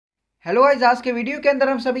Hello guys, आज के video के अंदर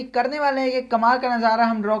हम सभी करने वाले हैं एक कमाल का नज़ारा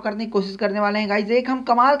हम ड्रॉ करने की कोशिश करने वाले हैं गाइस। एक हम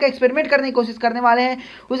कमाल का एक्सपेरिमेंट करने की कोशिश करने वाले हैं।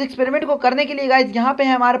 उस एक्सपेरिमेंट को करने के लिए गाइस यहाँ पे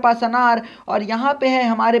है हमारे पास अनार और यहाँ पे है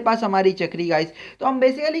हमारे पास हमारी चक्री गाइस। तो हम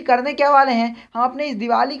बेसिकली करने क्या वाले हैं, हम अपने इस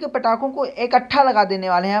दिवाली के पटाखों को इकट्ठा लगा देने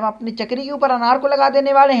वाले हैं। हम अपनी चक्री के ऊपर अनार को लगा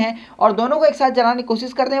देने वाले हैं और दोनों को एक साथ जलाने की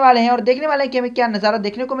कोशिश करने वाले हैं और देखने वाले हैं कि हमें क्या नज़ारा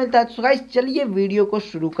देखने को मिलता है। तो गाइस चलिए वीडियो को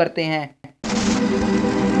शुरू करते हैं।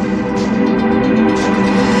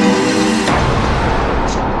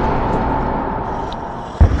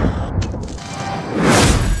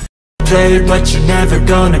 But you're never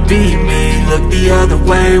gonna beat me. Look the other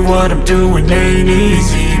way, what I'm doing ain't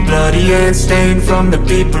easy. Bloody hands stained from the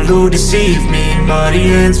people who deceive me. Muddy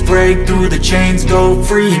hands break through the chains, go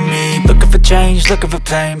free me. Looking for change, looking for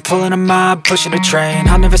pain. Pulling a mob, pushing a train.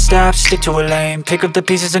 I'll never stop, stick to a lane. Pick up the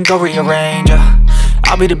pieces and go rearrange.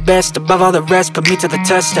 I'll be the best above all the rest, put me to the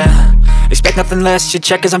test and expect nothing less, your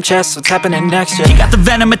check is I'm chess, what's happening next, yeah. He got the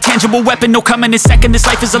venom, a tangible weapon, no coming in second. This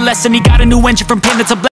life is a lesson, he got a new engine from pain that's a blessing.